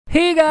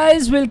Hey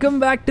guys,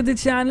 welcome back to the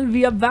channel.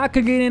 We are back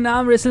again in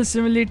Arm Wrestle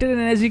Simulator, and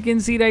as you can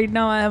see right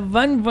now, I have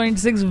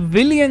 1.6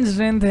 billion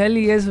strength. Hell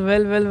yes,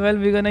 well,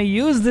 we're gonna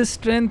use this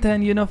strength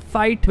and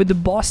fight with the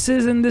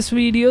bosses in this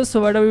video.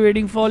 So what are we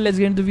waiting for? Let's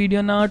get into the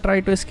video now.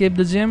 Try to escape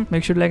the gym.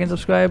 Make sure to like and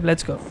subscribe.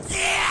 Let's go.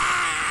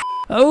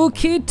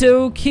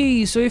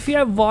 Okay, so if you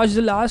have watched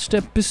the last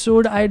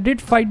episode, I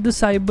did fight the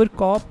cyber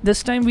cop.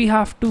 This time we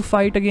have to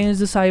fight against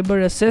the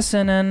cyber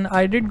assassin, and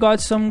I did got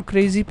some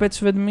crazy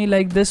pets with me,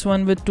 like this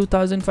one with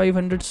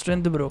 2500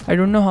 strength, bro. I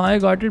don't know how I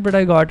got it, but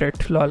I got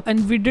it, lol.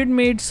 And we did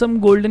made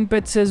some golden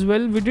pets as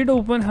well. We did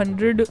open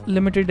 100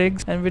 limited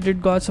eggs, and we did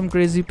got some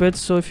crazy pets.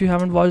 So if you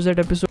haven't watched that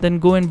episode, then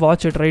go and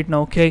watch it right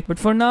now, okay? But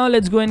for now,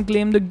 let's go and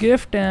claim the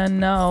gift. And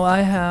now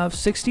I have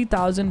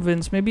 60,000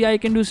 wins. Maybe I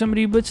can do some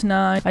reboots.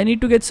 Nah, I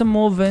need to get some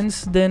more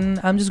wins. Then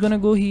I'm just gonna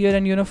go here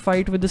and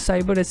fight with the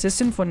cyber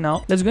assassin for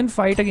now. Let's go and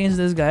fight against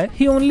this guy.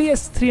 He only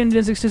has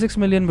 366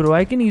 million, bro.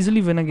 I can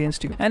easily win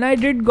against you. And I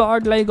did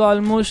got like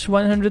almost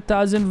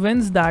 100,000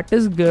 wins. That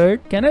is good.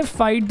 Can I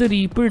fight the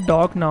Reaper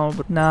dog now?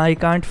 Nah, I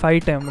can't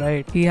fight him,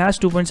 right? He has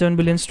 2.7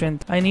 billion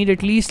strength. I need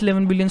at least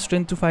 11 billion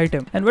strength to fight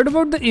him. And what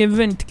about the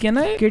event? Can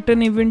I get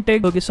an event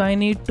tag? Okay, so I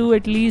need to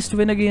at least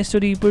win against a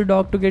Reaper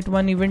dog to get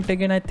one event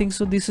tag, and I think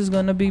so this is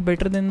gonna be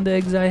better than the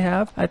eggs I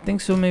have. I think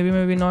so,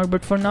 maybe not.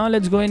 But for now,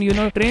 let's go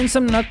and train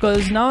some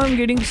knuckles. Now I'm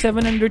getting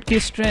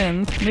 700k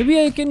strength. Maybe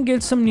I can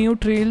get some new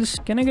trails.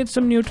 Can I get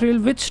some new trail?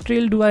 Which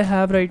trail do I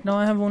have right now?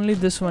 I have only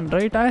this one,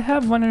 right? I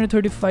have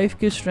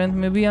 135k strength.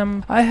 Maybe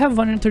I have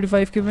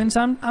 135k wins.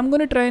 I'm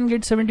gonna try and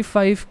get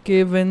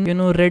 75k win,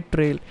 red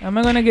trail. Am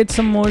I gonna get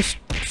some more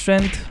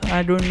strength?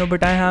 I don't know,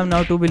 but I have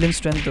now 2 billion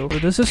strength though. So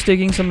this is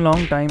taking some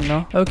long time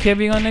now. Okay,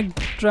 we're gonna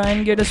try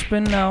and get a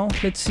spin now.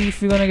 Let's see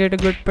if we're gonna get a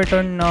good pet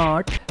or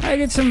not. I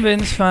get some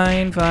wins.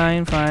 Fine.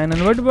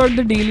 And what about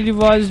the daily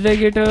rewards? Did I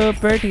get a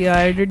pet? Yeah,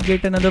 I did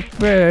get another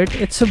pet.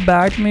 It's a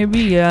bat maybe.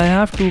 Yeah, I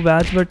have 2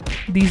 bats, but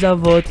these are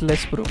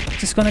worthless, bro.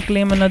 Just gonna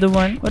claim another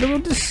one. What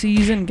about the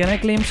season? Can I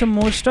claim some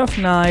more stuff?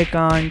 Nah, I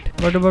can't.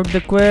 What about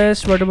the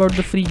quest? What about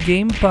the free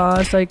game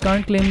pass? I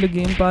can't claim the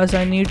game pass.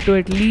 I need to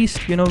at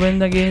least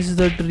win against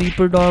the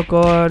Reaper dog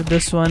or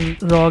this one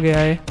raw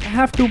guy. I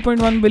have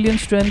 2.1 billion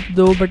strength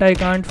though, but I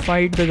can't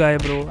fight the guy,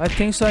 bro. I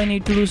think so I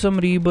need to do some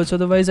rebirths,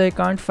 otherwise I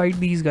can't fight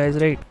these guys,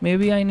 right?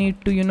 Maybe I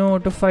need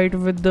to fight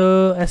with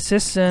the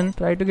assassin,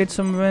 try to get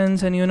some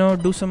wins and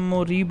do some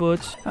more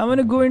rebirths. I'm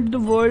gonna go into the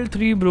world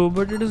 3, bro,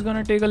 but it is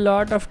gonna take a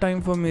lot of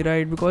time for me,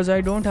 right? Because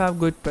I don't have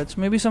good pets.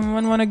 Maybe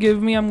someone wanna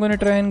give me. I'm gonna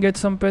try and get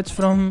some pets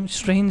from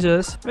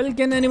strangers. Well,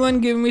 can anyone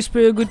give me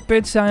spare good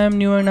pets? I am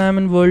new and I am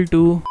in world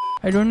 2.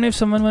 I don't know if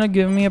someone wanna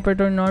give me a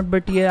pet or not,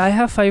 but yeah, I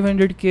have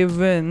 500k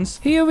wins.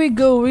 Here we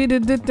go, we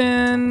did it.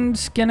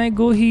 And can I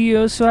go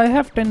here? So I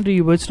have 10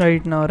 reboots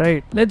right now,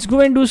 right? Let's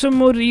go and do some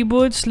more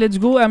reboots. Let's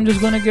go. I'm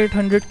just gonna get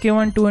 100k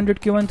one,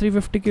 200k one,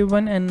 350k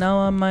one, and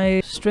now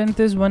my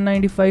strength is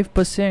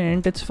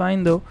 195%. It's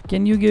fine though.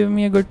 Can you give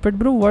me a good pet,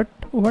 bro?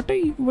 What do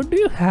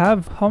you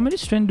have? How many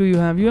strength do you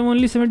have? You have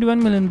only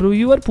 71 million, bro.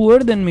 You are poorer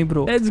than me,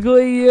 bro. Let's go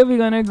here. We're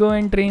gonna go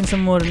and train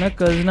some more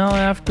knuckles. Now I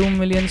have 2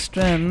 million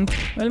strength.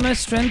 Well, my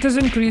strength is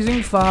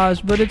increasing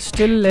fast, but it's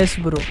still less,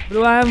 bro.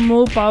 Bro, I have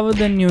more power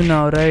than you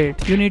now,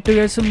 right? You need to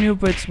get some new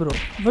pets, bro.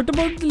 What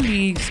about the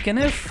leagues? Can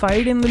I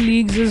fight in the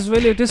leagues as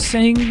well? It is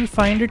saying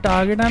find a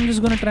target. I'm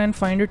just gonna try and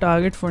find a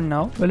target for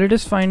now. Well, it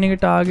is finding a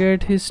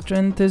target. His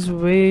strength is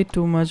way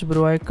too much,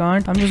 bro. I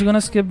can't. I'm just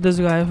gonna skip this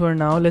guy for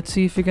now. Let's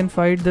see if we can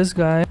fight this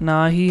guy.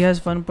 Nah, he has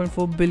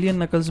 1.4 billion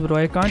knuckles, bro.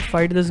 I can't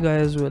fight this guy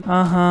as well.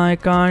 I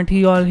can't.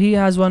 He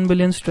has 1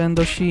 billion strength,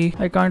 or she.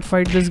 I can't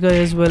fight this guy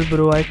as well,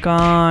 bro. I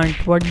can't.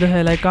 What the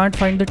hell? I can't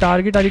find the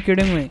target. Are you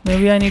kidding me?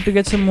 Maybe I need to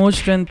get some more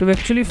strength to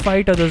actually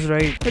fight others,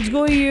 right? Let's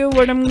go here.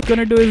 What I'm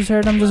gonna do is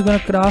I'm just gonna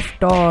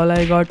craft all.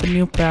 I got a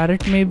new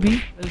parrot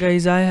maybe. Well,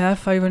 guys, I have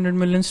 500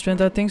 million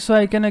strength. I think so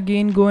I can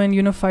again go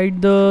and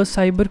fight the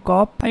cyber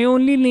cop. I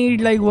only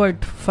need like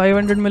what,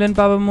 500 million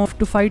power move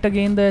to fight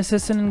again the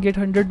assassin and get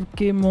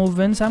 100k more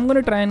wins. I'm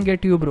gonna try and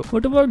get you, bro.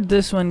 What about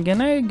this one?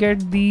 Can I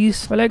get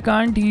these? Well, I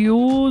can't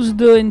use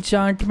the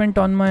enchantment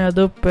on my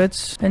other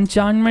pets.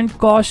 Enchantment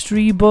cost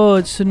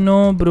rebirths.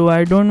 No, bro,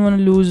 I don't want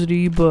to lose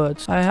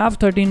rebirths. I have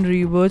 13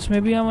 rebirths.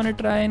 Maybe I want to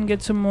try and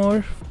get some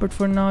more, but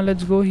for now,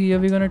 let's go here.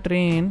 We're gonna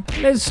train.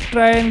 Let's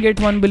try and get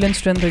 1 billion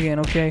strength again.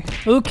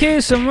 Okay,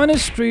 someone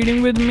is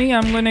trading with me.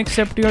 I'm gonna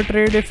accept your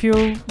trade. If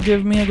you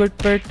give me a good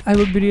pet, I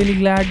would be really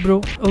glad,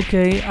 bro.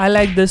 Okay, I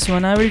like this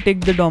one. I will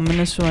take the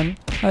dominus one.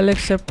 I'll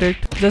accept it.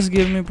 Just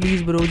give me,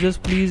 please, bro.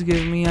 Just please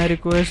give me. I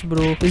request,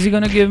 bro. Is he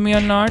gonna give me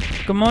or not?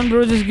 Come on,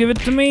 bro. Just give it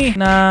to me.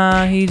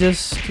 Nah, he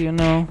just,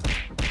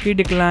 he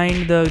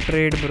declined the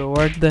trade, bro.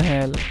 What the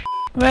hell?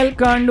 Well,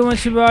 can't do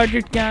much about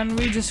it, can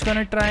we? Just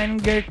gonna try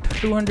and get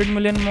 200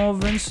 million more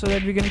wins so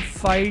that we can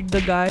fight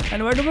the guy.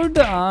 And what about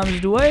the arms?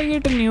 Do I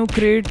get a new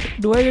crate?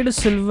 Do I get a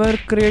silver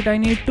crate? I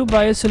need to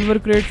buy a silver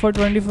crate for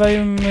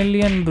 25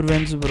 million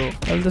wins, bro.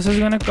 Well, this is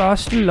gonna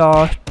cost a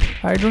lot.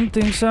 I don't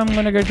think so. I'm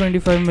gonna get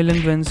 25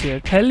 million wins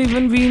yet. Hell,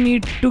 even we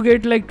need to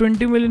get like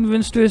 20 million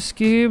wins to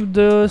escape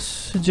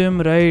this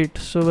gym, right?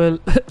 So well,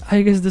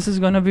 I guess this is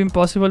gonna be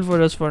impossible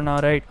for us for now,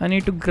 right? I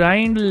need to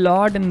grind a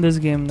lot in this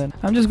game then.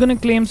 I'm just gonna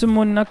claim some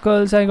more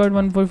knuckles. I got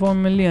 1.4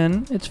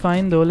 million. It's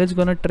fine though. Let's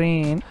gonna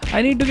train.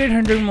 I need to get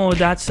 100 more.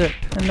 That's it.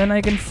 And then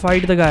I can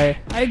fight the guy.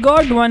 I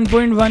got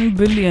 1.1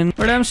 billion,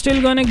 but I'm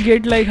still gonna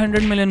get like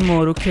 100 million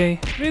more, okay?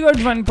 We got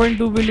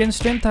 1.2 billion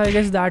strength. I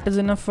guess that is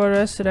enough for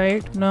us,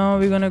 right? Now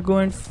we're gonna go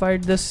and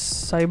fight this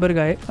cyber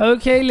guy.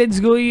 Okay, let's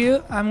go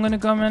here. I'm gonna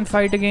come and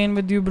fight again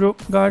with you, bro.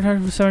 Got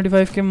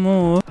 75k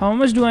more. How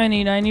much do I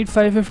need? I need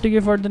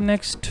 550k for the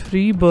next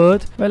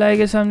rebirth. Well, I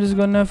guess I'm just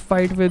gonna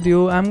fight with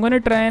you. I'm gonna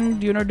try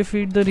and, you know,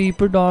 defeat the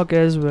Reaper dog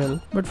as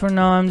well. But for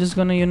now, I'm just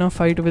gonna, you know,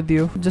 fight with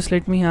you. Just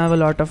let me have a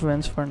lot of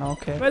wins for now,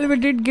 okay? Well, we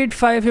did get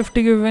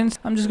 550k wins.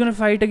 I'm just gonna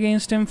fight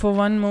against him for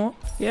one more.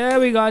 Yeah,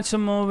 we got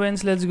some more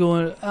wins. Let's go.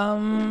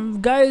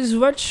 Guys,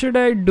 what should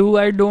I do?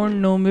 I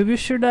don't know. Maybe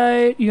should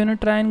I, you know,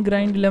 try and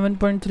grind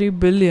 11.3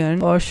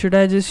 billion, or should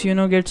I just, you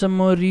know, get some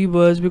more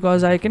rebirths,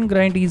 because I can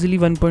grind easily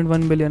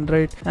 1.1 billion,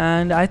 right?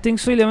 And I think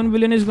so 11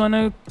 billion is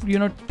gonna, you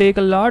know, take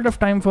a lot of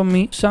time for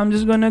me. So I'm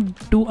just gonna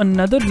do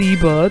another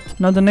rebirth.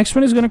 Now the next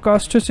one is gonna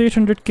cost us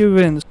 800k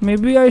wins.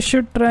 Maybe I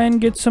should try and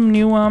get some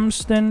new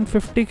arms, then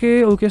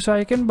 50k. Okay, so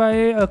I can buy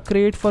a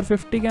crate for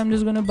 50k. I'm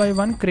just gonna buy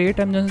one crate.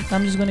 I'm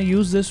just gonna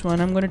use this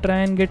one. I'm gonna try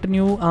and get a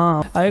new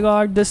arm. I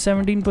got this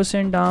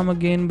 17% arm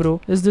again,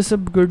 bro. Is this a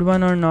good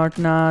one or not?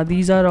 Nah,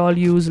 these are all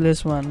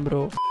useless one,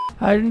 bro.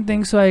 I didn't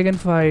think so I can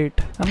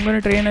fight. I'm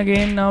gonna train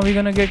again. Now we're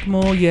gonna get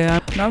more. Yeah,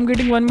 now I'm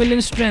getting 1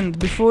 million strength.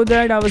 Before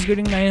that I was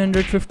getting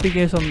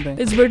 950k something.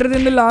 It's better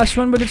than the last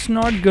one, but it's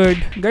not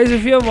good. Guys,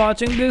 if you're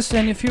watching this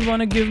and if you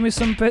wanna give me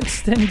some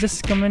pets, then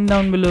just comment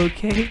down below,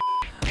 okay?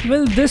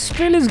 Well, this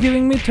skill is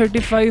giving me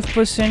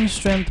 35%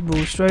 strength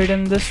boost, right?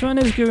 And this one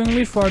is giving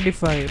me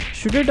 45.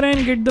 Should I try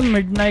and get the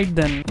midnight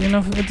then? You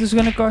know, it is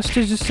gonna cost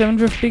us just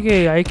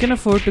 750k. I can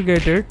afford to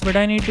get it, but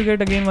I need to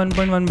get again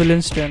 1.1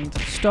 billion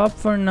strength. Stop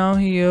for now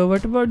here.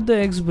 What about the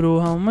eggs, bro?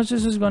 How much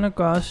is this gonna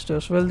cost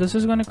us? Well, this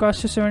is gonna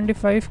cost us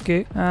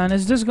 75k. And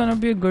is this gonna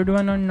be a good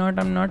one or not?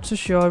 I'm not so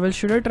sure. Well,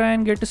 should I try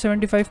and get to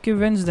 75k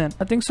wins then?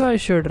 I think so I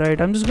should,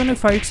 right? I'm just gonna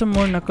fight some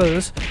more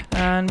knuckles,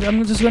 and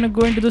I'm just gonna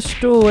go into the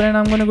store, and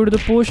I'm gonna go to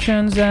the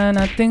potions, and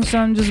I think so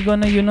I'm just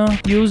gonna, you know,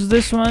 use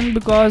this one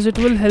because it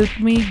will help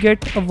me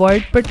get a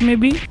void pet.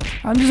 Maybe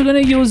I'm just gonna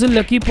use a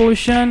lucky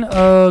potion,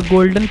 a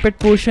golden pet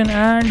potion,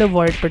 and a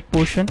void pet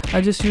potion. I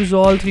just use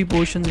all three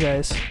potions,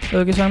 guys.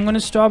 Okay, so I'm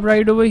gonna stop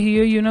right over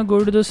here, you know,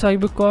 go to the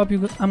cyber cop.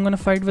 I'm gonna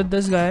fight with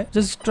this guy.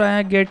 Just try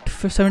and get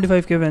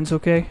 75k wins,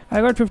 okay?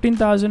 I got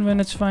 15,000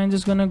 wins. It's fine.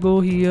 Just gonna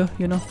go here,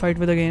 you know, fight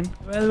with again.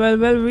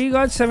 Well, we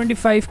got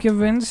 75k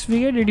wins. We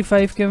get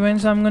 85k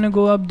wins. I'm gonna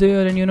go up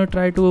there and, you know,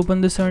 try to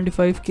open the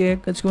 75k.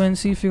 Let's go and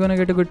see if you're gonna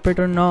get a good pet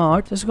or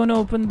not. Just gonna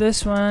open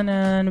this one,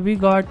 and we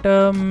got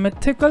a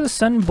mythical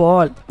sun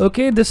ball.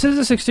 Okay, this is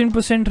a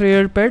 16%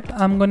 rare pet.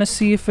 I'm gonna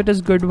see if it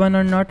is good one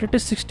or not. It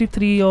is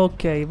 63.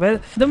 Okay, well,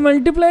 the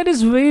multiplier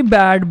is way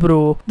bad,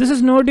 bro. This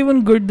is not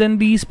even good than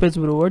these pets,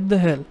 bro. What the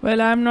hell?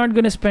 Well, I'm not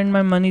gonna spend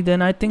my money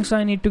then. I think so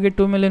I need to get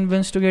 2 million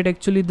wins to get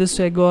actually this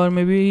egg, or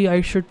maybe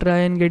I should try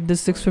and get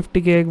this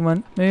 650k egg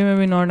one.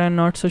 Maybe not. I'm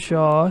not so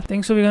sure.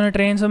 Think so we're gonna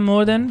train some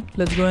more then.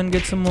 Let's go and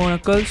get some more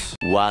knuckles.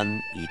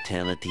 One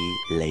eternity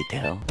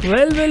later.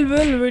 Well,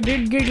 we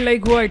did get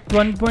like what,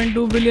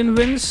 1.2 billion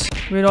wins.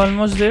 We're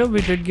almost there.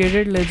 We did get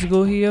it. Let's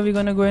go here. We're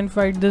gonna go and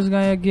fight this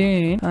guy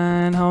again.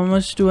 And how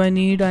much do I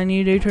need? I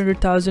need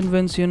 800,000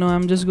 wins. You know,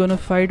 I'm just gonna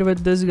fight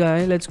with this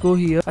guy. Let's go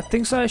here. I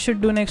think so I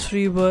should do next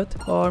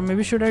rebirth, or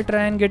maybe should I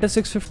try and get a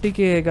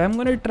 650k egg? I'm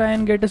gonna try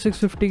and get a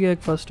 650k egg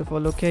first of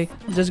all, okay?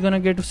 Just gonna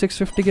get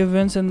 650k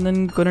wins and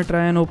then gonna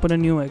try and open a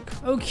new egg.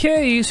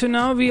 Okay, so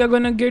now we are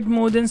gonna get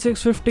more than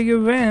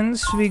 650k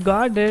wins. We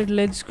got it.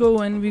 Let's go,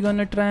 and we're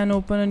gonna try and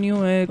open a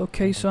new egg.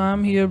 Okay, so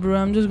I'm here, bro.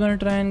 I'm just gonna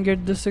try and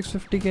get the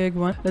 650k egg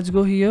one. Let's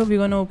go here. We're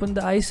gonna open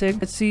the ice egg.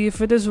 Let's see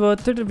if it is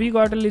worth it. We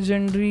got a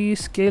legendary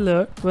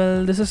scaler.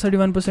 Well, this is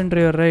 31%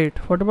 rare, right?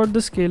 What about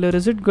the scaler?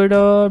 Is it good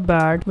or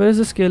bad? Where is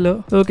the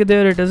scaler? Okay,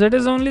 there it is. It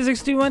is only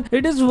 61.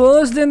 It is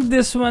worse than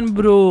this one,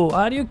 bro.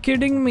 Are you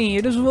kidding me?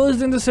 It is worse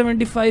than the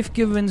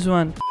 75k wins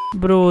one.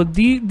 Bro,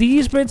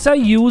 these pets are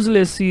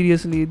useless.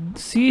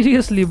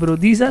 Seriously, bro.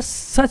 These are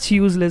such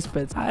useless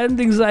pets. I don't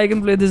think so I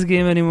can play this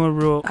game anymore,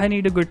 bro. I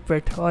need a good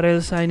pet, or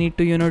else I need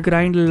to, you know,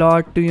 grind a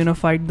lot to, you know,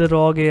 fight the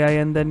rogue AI.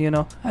 And then, you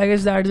know, I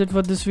guess that's it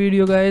for this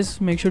video, guys.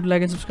 Make sure to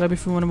like and subscribe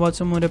if you want to watch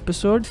some more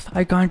episodes.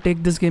 I can't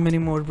take this game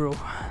anymore, bro.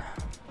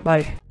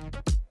 Bye.